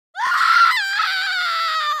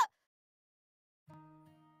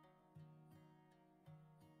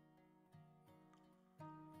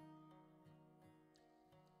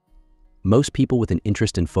Most people with an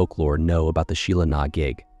interest in folklore know about the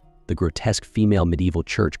Sheela-na-Skaen, the grotesque female medieval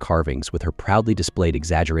church carvings with her proudly displayed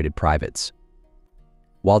exaggerated privates.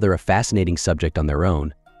 While they're a fascinating subject on their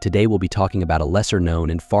own, today we'll be talking about a lesser-known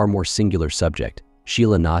and far more singular subject,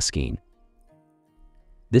 Sheela-na-Skaen.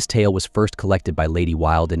 This tale was first collected by Lady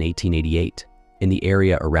Wilde in 1888 in the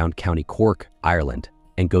area around County Cork, Ireland,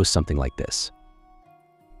 and goes something like this.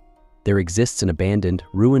 There exists an abandoned,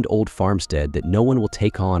 ruined old farmstead that no one will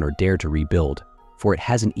take on or dare to rebuild, for it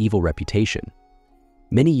has an evil reputation.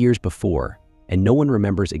 Many years before, and no one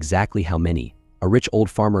remembers exactly how many, a rich old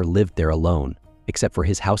farmer lived there alone, except for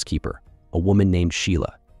his housekeeper, a woman named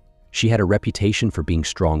Sheela. She had a reputation for being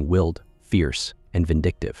strong-willed, fierce, and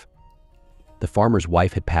vindictive. The farmer's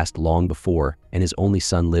wife had passed long before, and his only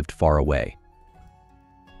son lived far away.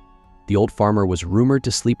 The old farmer was rumored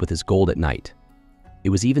to sleep with his gold at night. It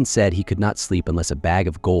was even said he could not sleep unless a bag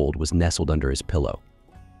of gold was nestled under his pillow.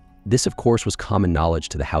 This, of course, was common knowledge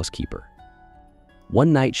to the housekeeper.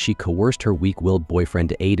 One night, she coerced her weak-willed boyfriend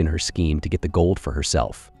to aid in her scheme to get the gold for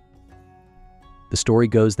herself. The story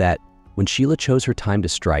goes that, when Sheela chose her time to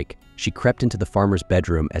strike, she crept into the farmer's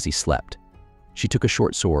bedroom as he slept. She took a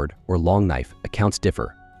short sword, or long knife, accounts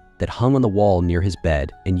differ, that hung on the wall near his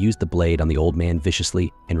bed and used the blade on the old man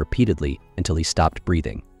viciously and repeatedly until he stopped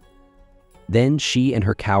breathing. Then she and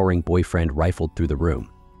her cowering boyfriend rifled through the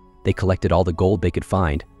room. They collected all the gold they could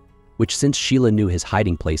find, which, since Sheela knew his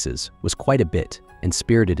hiding places, was quite a bit, and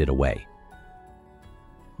spirited it away.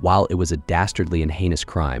 While it was a dastardly and heinous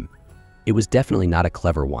crime, it was definitely not a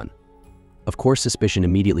clever one. Of course, suspicion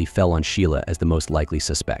immediately fell on Sheela as the most likely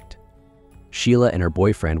suspect. Sheela and her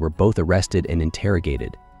boyfriend were both arrested and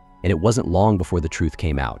interrogated, and it wasn't long before the truth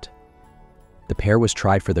came out. The pair was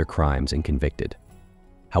tried for their crimes and convicted.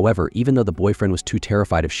 However, even though the boyfriend was too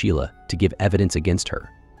terrified of Sheela to give evidence against her,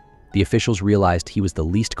 the officials realized he was the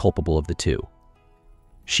least culpable of the two.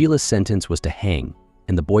 Sheela's sentence was to hang,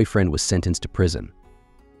 and the boyfriend was sentenced to prison.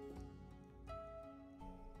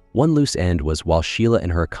 One loose end was while Sheela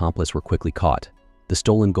and her accomplice were quickly caught, the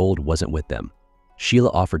stolen gold wasn't with them.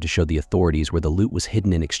 Sheela offered to show the authorities where the loot was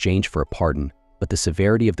hidden in exchange for a pardon, but the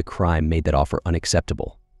severity of the crime made that offer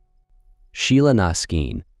unacceptable.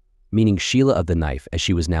 Sheela-na-Skaen, meaning Sheela of the Knife as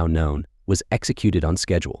she was now known, was executed on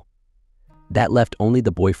schedule. That left only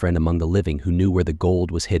the boyfriend among the living who knew where the gold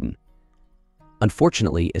was hidden.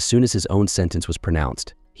 Unfortunately, as soon as his own sentence was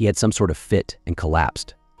pronounced, he had some sort of fit and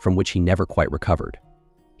collapsed, from which he never quite recovered.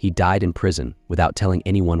 He died in prison without telling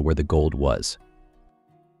anyone where the gold was.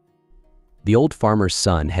 The old farmer's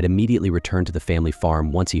son had immediately returned to the family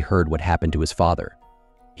farm once he heard what happened to his father.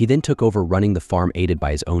 He then took over running the farm aided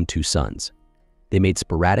by his own two sons. They made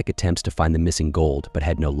sporadic attempts to find the missing gold but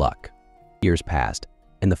had no luck. Years passed,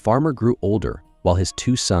 and the farmer grew older while his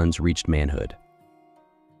two sons reached manhood.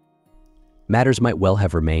 Matters might well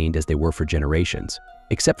have remained as they were for generations,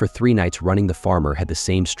 except for 3 nights running the farmer had the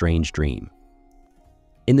same strange dream.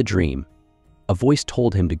 In the dream, a voice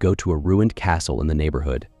told him to go to a ruined castle in the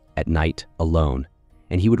neighborhood, at night, alone,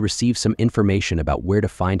 and he would receive some information about where to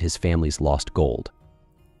find his family's lost gold.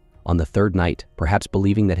 On the 3rd night, perhaps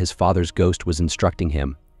believing that his father's ghost was instructing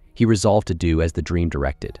him, he resolved to do as the dream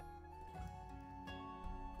directed.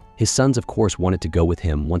 His sons, of course, wanted to go with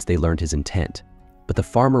him once they learned his intent, but the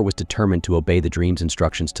farmer was determined to obey the dream's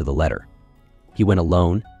instructions to the letter. He went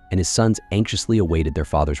alone, and his sons anxiously awaited their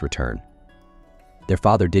father's return. Their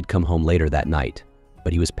father did come home later that night,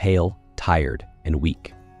 but he was pale, tired, and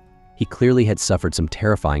weak. He clearly had suffered some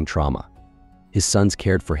terrifying trauma. His sons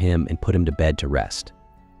cared for him and put him to bed to rest.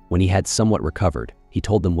 When he had somewhat recovered, he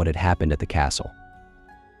told them what had happened at the castle.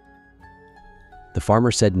 The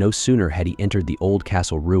farmer said no sooner had he entered the old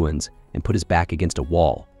castle ruins and put his back against a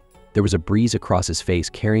wall, there was a breeze across his face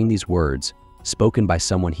carrying these words, spoken by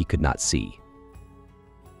someone he could not see.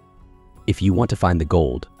 "If you want to find the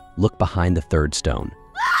gold, look behind the 3rd stone."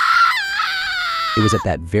 It was at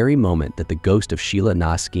that very moment that the ghost of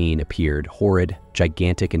Sheela-na-Skaen appeared, horrid,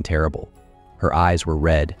 gigantic, and terrible. Her eyes were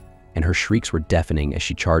red, and her shrieks were deafening as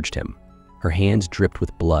she charged him. Her hands dripped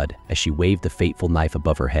with blood as she waved the fateful knife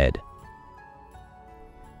above her head.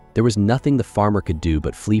 There was nothing the farmer could do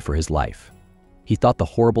but flee for his life. He thought the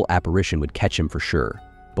horrible apparition would catch him for sure,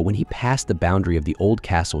 but when he passed the boundary of the old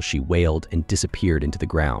castle, she wailed and disappeared into the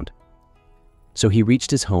ground. So he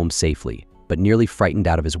reached his home safely, but nearly frightened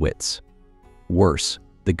out of his wits. Worse,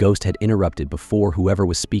 the ghost had interrupted before whoever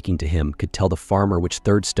was speaking to him could tell the farmer which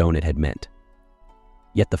 3rd stone it had meant.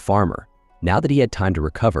 Yet the farmer, now that he had time to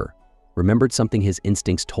recover, remembered something his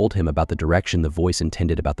instincts told him about the direction the voice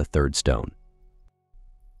intended about the 3rd stone.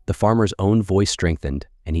 The farmer's own voice strengthened,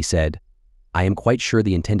 and he said, "I am quite sure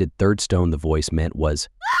the intended 3rd stone the voice meant was..."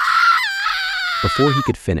 Before he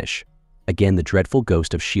could finish, again the dreadful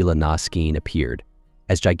ghost of Sheela-na-Skaen appeared,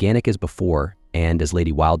 as gigantic as before and, as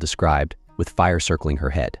Lady Wilde described, with fire circling her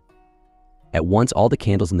head. At once all the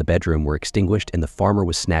candles in the bedroom were extinguished and the farmer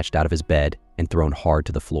was snatched out of his bed and thrown hard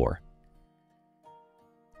to the floor.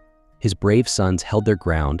 His brave sons held their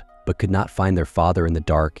ground but could not find their father in the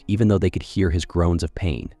dark even though they could hear his groans of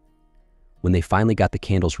pain. When they finally got the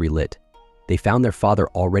candles relit, they found their father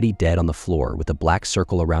already dead on the floor with a black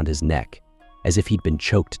circle around his neck, as if he'd been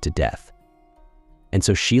choked to death. And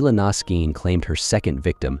so Sheela-na-Skaen claimed her second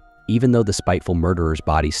victim, even though the spiteful murderer's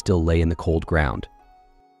body still lay in the cold ground.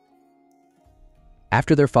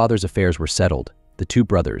 After their father's affairs were settled, the two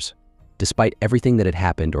brothers, despite everything that had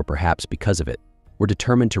happened or perhaps because of it, were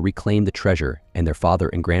determined to reclaim the treasure and their father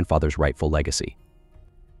and grandfather's rightful legacy.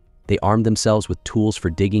 They armed themselves with tools for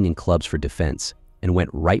digging and clubs for defense and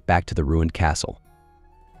went right back to the ruined castle.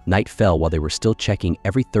 Night fell while they were still checking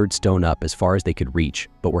every third stone up as far as they could reach,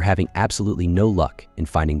 but were having absolutely no luck in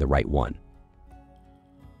finding the right one.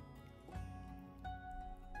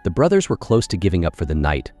 The brothers were close to giving up for the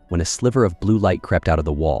night when a sliver of blue light crept out of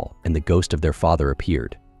the wall and the ghost of their father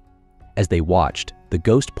appeared. As they watched, the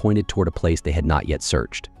ghost pointed toward a place they had not yet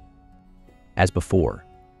searched. As before,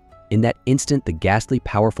 in that instant the ghastly,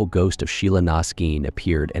 powerful ghost of Sheela-na-Skaen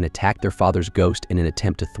appeared and attacked their father's ghost in an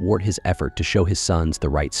attempt to thwart his effort to show his sons the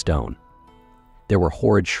right stone. There were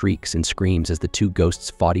horrid shrieks and screams as the two ghosts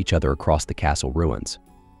fought each other across the castle ruins.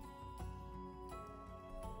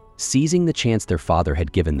 Seizing the chance their father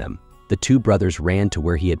had given them, the two brothers ran to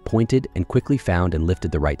where he had pointed and quickly found and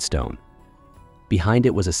lifted the right stone. Behind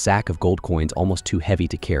it was a sack of gold coins almost too heavy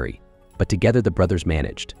to carry, but together the brothers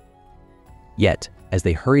managed. Yet, as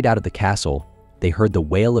they hurried out of the castle, they heard the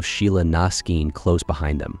wail of Sheela-na-Skaen close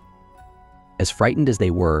behind them. As frightened as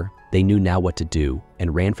they were, they knew now what to do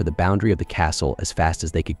and ran for the boundary of the castle as fast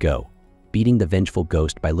as they could go, beating the vengeful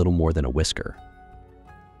ghost by little more than a whisker.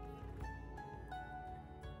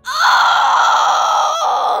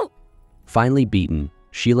 Finally beaten,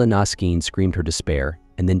 Sheela-na-Skaen screamed her despair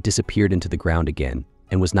and then disappeared into the ground again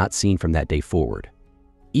and was not seen from that day forward.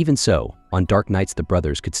 Even so, on dark nights the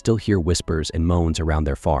brothers could still hear whispers and moans around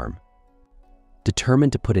their farm.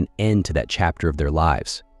 Determined to put an end to that chapter of their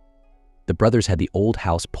lives, the brothers had the old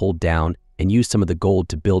house pulled down and used some of the gold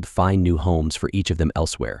to build fine new homes for each of them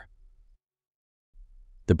elsewhere.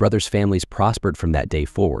 The brothers' families prospered from that day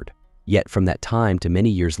forward, yet from that time to many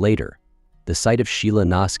years later, the site of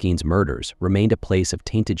Sheela-na-Skaen's murders remained a place of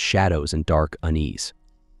tainted shadows and dark unease.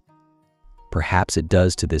 Perhaps it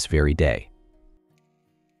does to this very day.